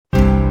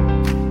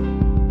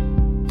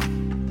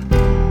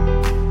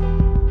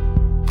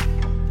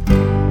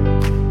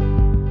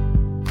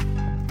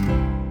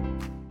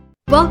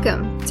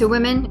Welcome to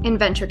Women in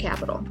Venture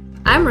Capital.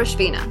 I'm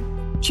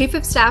Rashveena, Chief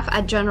of Staff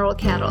at General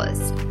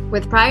Catalyst,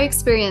 with prior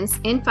experience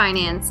in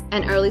finance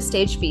and early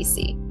stage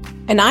VC.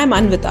 And I'm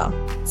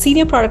Anvita,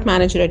 Senior Product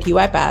Manager at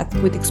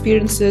UiPath with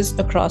experiences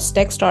across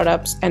tech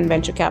startups and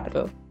venture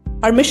capital.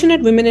 Our mission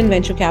at Women in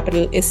Venture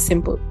Capital is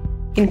simple: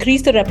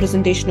 increase the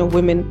representation of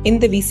women in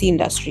the VC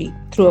industry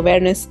through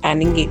awareness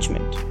and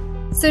engagement.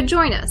 So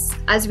join us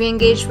as we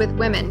engage with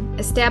women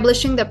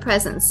establishing their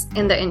presence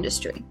in the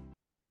industry.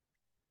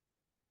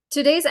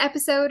 Today's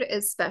episode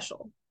is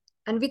special.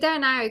 Anvita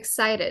and I are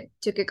excited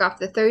to kick off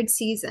the third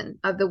season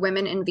of the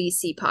Women in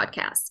VC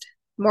podcast.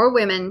 More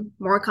women,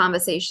 more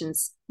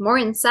conversations, more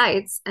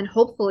insights, and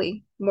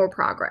hopefully more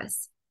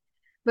progress.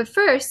 But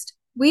first,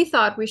 we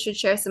thought we should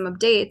share some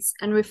updates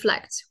and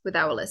reflect with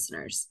our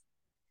listeners.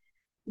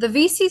 The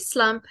VC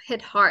slump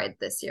hit hard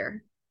this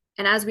year,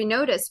 and as we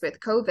noticed with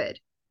COVID,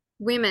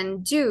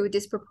 women do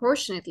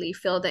disproportionately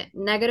feel the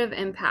negative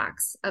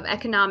impacts of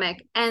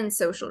economic and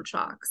social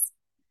shocks.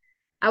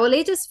 Our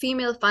latest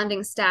female funding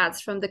stats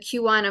from the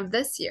Q1 of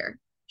this year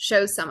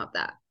show some of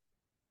that.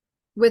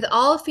 With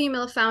all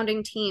female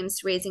founding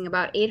teams raising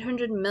about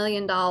 $800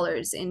 million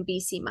in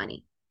VC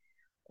money,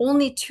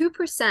 only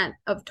 2%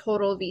 of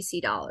total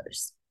VC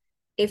dollars,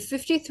 a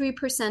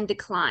 53%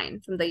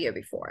 decline from the year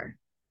before.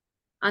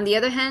 On the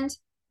other hand,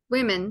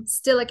 women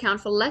still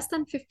account for less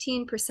than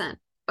 15%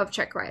 of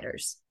check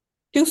writers.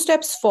 2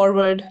 steps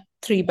forward,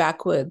 3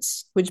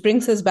 backwards, which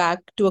brings us back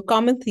to a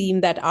common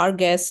theme that our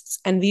guests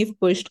and we've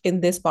pushed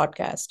in this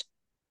podcast.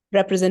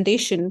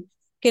 Representation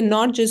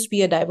cannot just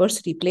be a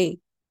diversity play.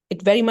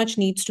 It very much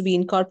needs to be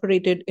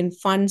incorporated in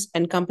funds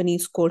and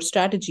companies' core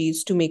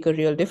strategies to make a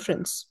real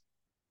difference.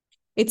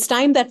 It's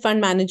time that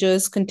fund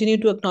managers continue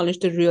to acknowledge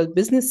the real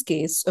business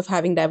case of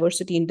having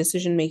diversity in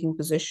decision-making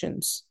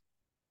positions.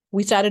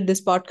 We started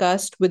this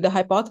podcast with the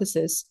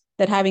hypothesis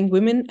that having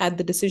women at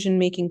the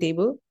decision-making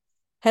table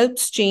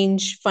helps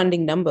change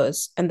funding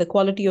numbers and the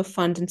quality of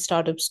funds and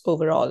startups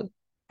overall.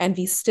 And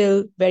we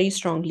still very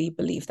strongly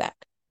believe that.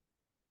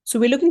 So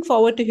we're looking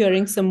forward to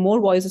hearing some more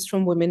voices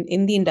from women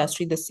in the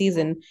industry this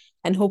season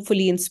and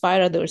hopefully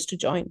inspire others to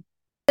join.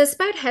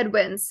 Despite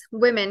headwinds,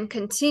 women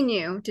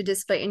continue to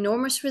display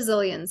enormous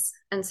resilience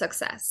and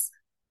success.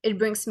 It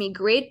brings me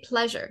great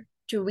pleasure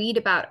to read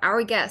about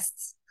our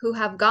guests who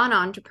have gone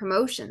on to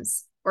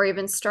promotions or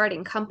even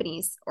starting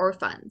companies or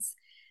funds.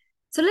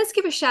 So let's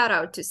give a shout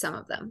out to some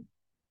of them.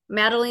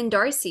 Madeline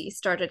Darcy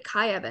started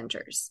Kaya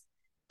Ventures.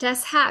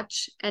 Tess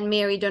Hatch and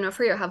Mary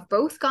Donofrio have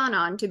both gone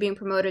on to being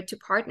promoted to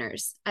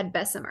partners at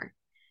Bessemer.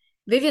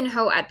 Vivian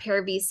Ho at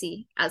Pear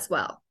VC as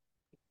well.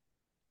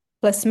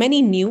 Plus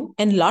many new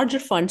and larger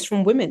funds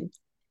from women.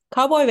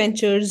 Cowboy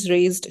Ventures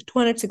raised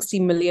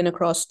 $260 million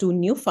across 2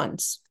 new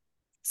funds.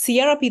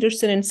 Sierra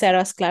Peterson and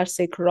Sarah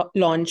Sklarczyk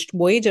launched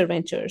Voyager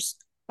Ventures,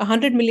 a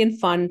 $100 million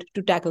fund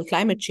to tackle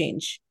climate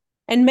change,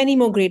 and many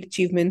more great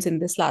achievements in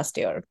this last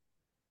year.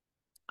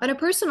 On a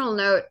personal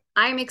note,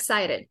 I'm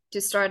excited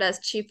to start as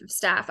Chief of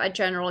Staff at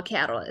General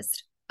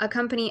Catalyst, a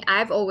company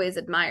I've always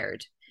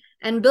admired,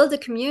 and build a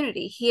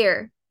community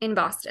here in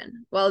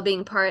Boston while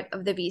being part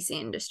of the VC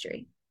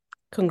industry.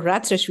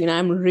 Congrats, Rashveena.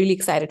 I'm really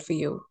excited for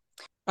you.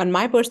 On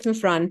my personal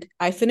front,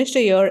 I finished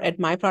a year at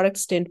my product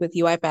stint with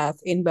UiPath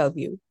in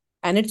Bellevue,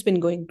 and it's been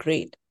going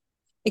great.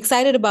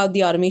 Excited about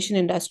the automation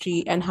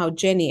industry and how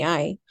Gen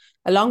AI,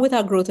 along with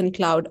our growth in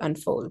cloud,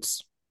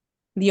 unfolds.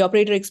 The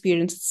operator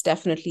experience is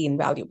definitely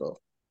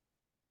invaluable.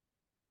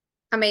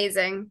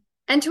 Amazing.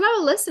 And to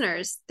our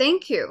listeners,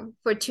 thank you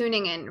for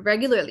tuning in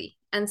regularly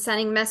and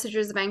sending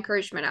messages of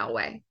encouragement our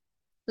way.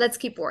 Let's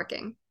keep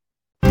working.